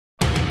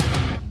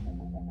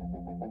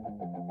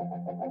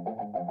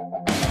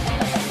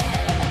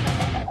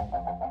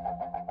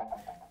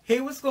Hey,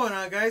 what's going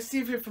on, guys?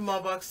 Steve here from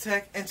Mailbox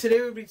Tech, and today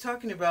we'll be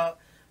talking about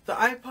the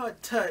iPod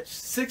Touch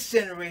 6th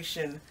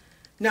generation.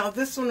 Now,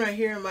 this one right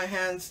here in my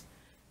hands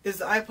is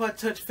the iPod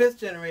Touch 5th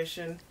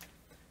generation,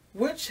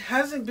 which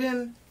hasn't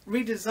been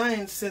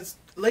redesigned since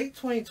late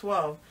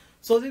 2012.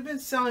 So they've been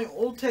selling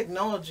old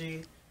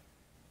technology,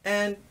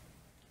 and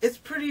it's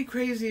pretty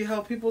crazy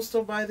how people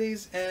still buy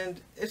these, and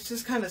it's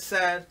just kind of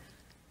sad.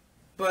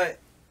 But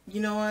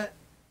you know what?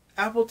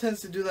 Apple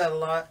tends to do that a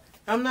lot.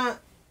 I'm not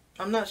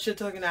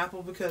shit-talking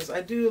Apple because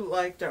I do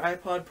like their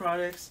iPod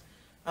products.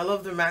 I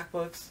love their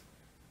MacBooks.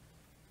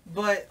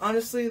 But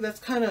honestly, it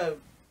just kind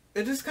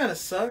of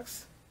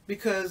sucks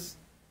because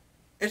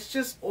it's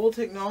just old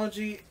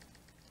technology.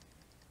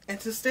 And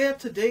to stay up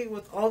to date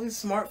with all these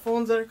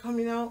smartphones that are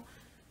coming out,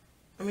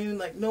 I mean,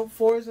 like Note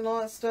 4s and all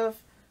that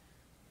stuff,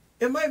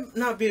 it might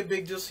not be a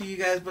big deal to you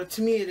guys, but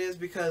to me it is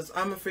because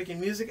I'm a freaking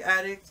music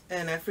addict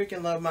and I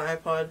freaking love my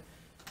iPod.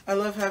 I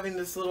love having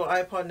this little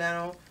iPod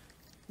Nano,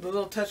 the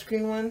little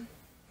touchscreen one,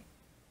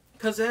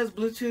 because it has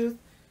Bluetooth,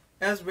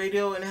 it has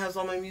radio, and it has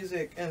all my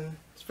music, and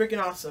it's freaking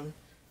awesome.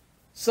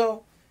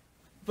 So,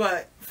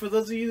 but for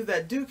those of you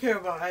that do care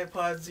about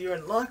iPods, you're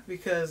in luck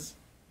because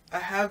I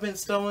have been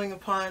stumbling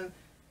upon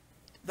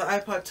the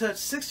iPod Touch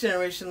 6th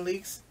generation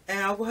leaks, and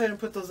I'll go ahead and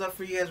put those up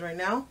for you guys right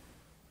now.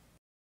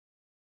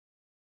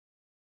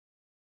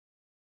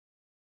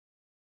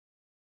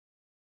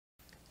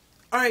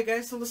 Alright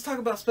guys, so let's talk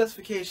about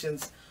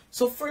specifications.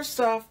 So first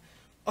off,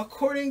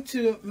 according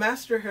to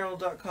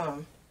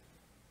masterherald.com,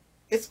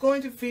 it's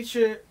going to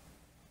feature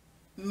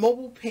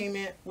mobile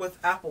payment with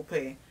Apple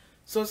Pay.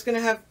 So it's going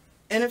to have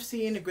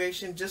NFC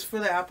integration just for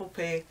the Apple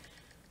Pay,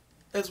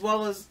 as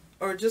well as,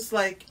 or just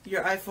like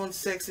your iPhone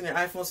 6 and your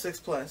iPhone 6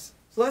 Plus.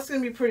 So that's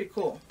going to be pretty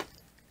cool.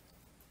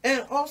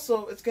 And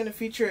also, it's going to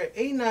feature an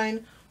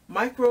A9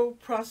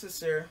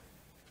 microprocessor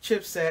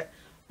chipset,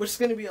 which is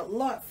going to be a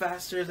lot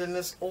faster than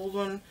this old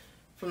one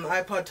from the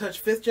iPod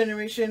Touch 5th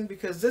generation,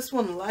 because this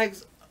one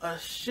lags a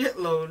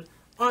shitload.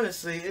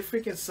 Honestly, it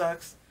freaking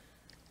sucks.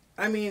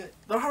 I mean,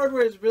 the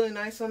hardware is really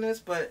nice on this,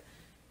 but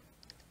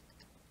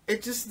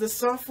the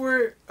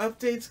software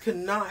updates could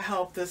not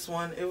help this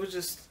one.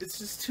 It's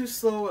just too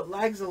slow, it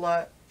lags a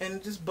lot, and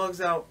it just bugs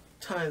out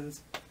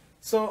tons.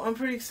 So I'm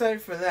pretty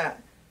excited for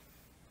that.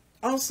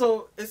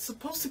 Also, it's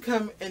supposed to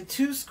come in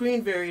two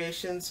screen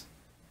variations,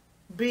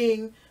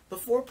 being the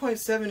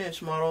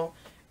 4.7-inch model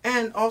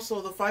and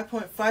also the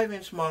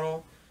 5.5-inch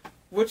model,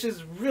 which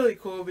is really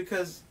cool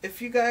because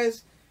if you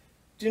guys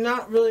do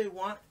not really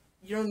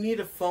you don't need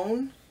a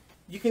phone,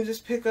 you can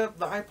just pick up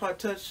the iPod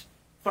Touch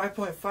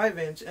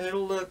 5.5-inch and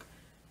it'll look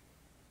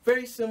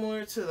very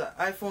similar to the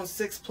iPhone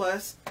 6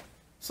 Plus.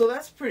 So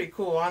that's pretty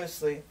cool,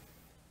 honestly.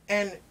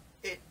 And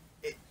it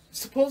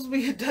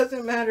supposedly it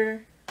doesn't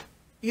matter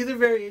either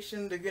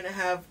variation, they're gonna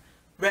have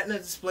Retina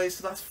displays,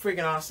 so that's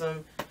freaking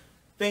awesome.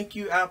 Thank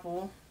you,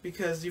 Apple,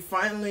 because you're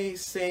finally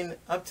staying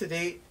up to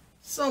date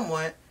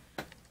somewhat.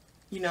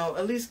 You know,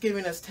 at least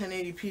giving us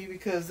 1080p,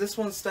 because this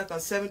one's stuck on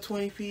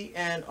 720p,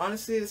 and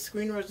honestly, the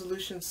screen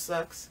resolution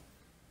sucks.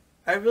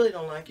 I really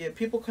don't like it.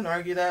 People can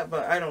argue that,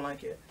 but I don't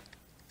like it.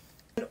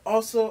 And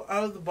also,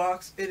 out of the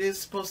box, it is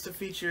supposed to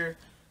feature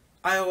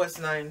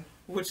iOS 9,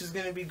 which is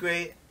going to be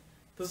great.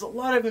 There's a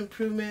lot of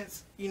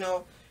improvements. You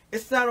know,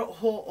 it's not a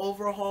whole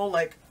overhaul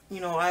like, you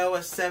know,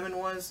 iOS 7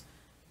 was,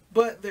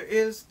 but there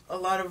is a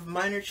lot of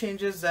minor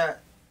changes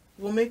that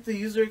will make the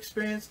user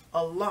experience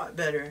a lot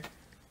better.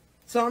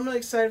 So I'm really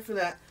excited for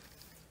that.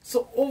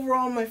 So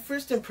overall, my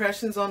first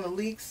impressions on the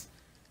leaks,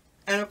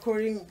 and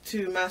according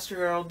to Master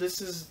Herald, this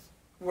is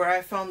where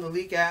I found the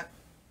leak at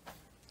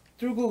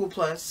through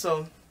Google+,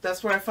 so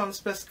that's where I found the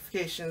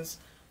specifications.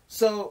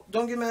 So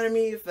don't get mad at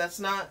me if that's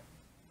not,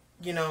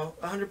 you know,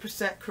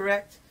 100%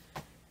 correct.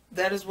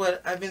 That is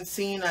what I've been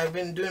seeing. I've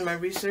been doing my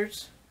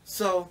research.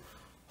 So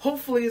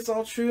hopefully it's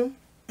all true.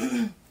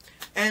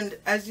 And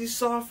as you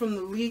saw from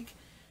the leak,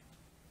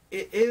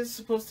 it is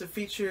supposed to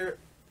feature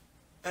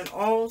an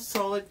all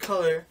solid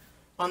color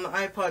on the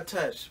iPod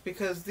Touch,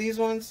 because these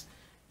ones,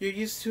 you're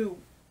used to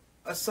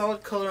a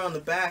solid color on the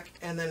back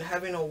and then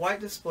having a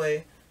white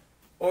display,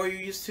 or you're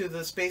used to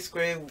the space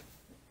gray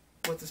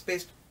with the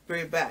space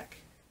gray back.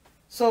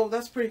 So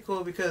that's pretty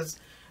cool, because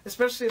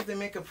especially if they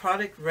make a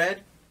product red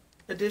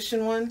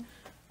edition one,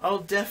 I'll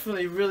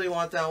definitely really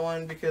want that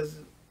one because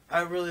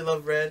I really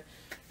love red.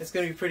 It's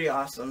going to be pretty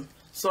awesome.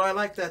 So I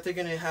like that they're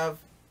going to have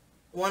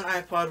one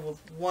iPod with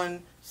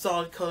one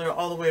solid color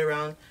all the way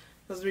around.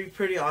 That's going to be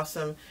pretty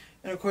awesome.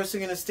 And of course,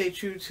 they're going to stay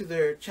true to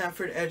their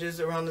chamfered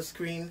edges around the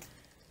screen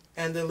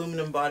and the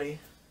aluminum body.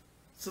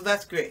 So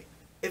that's great.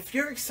 If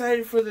you're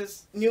excited for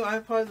this new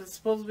iPod that's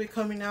supposed to be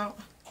coming out,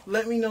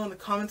 let me know in the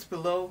comments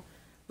below.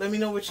 Let me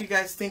know what you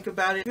guys think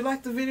about it. If you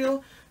liked the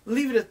video,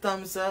 leave it a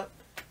thumbs up.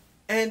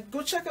 And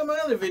go check out my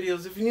other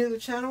videos if you're new to the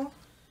channel.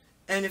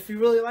 And if you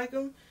really like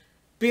them,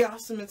 be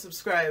awesome and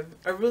subscribe.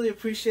 I really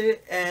appreciate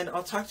it, and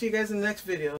I'll talk to you guys in the next video.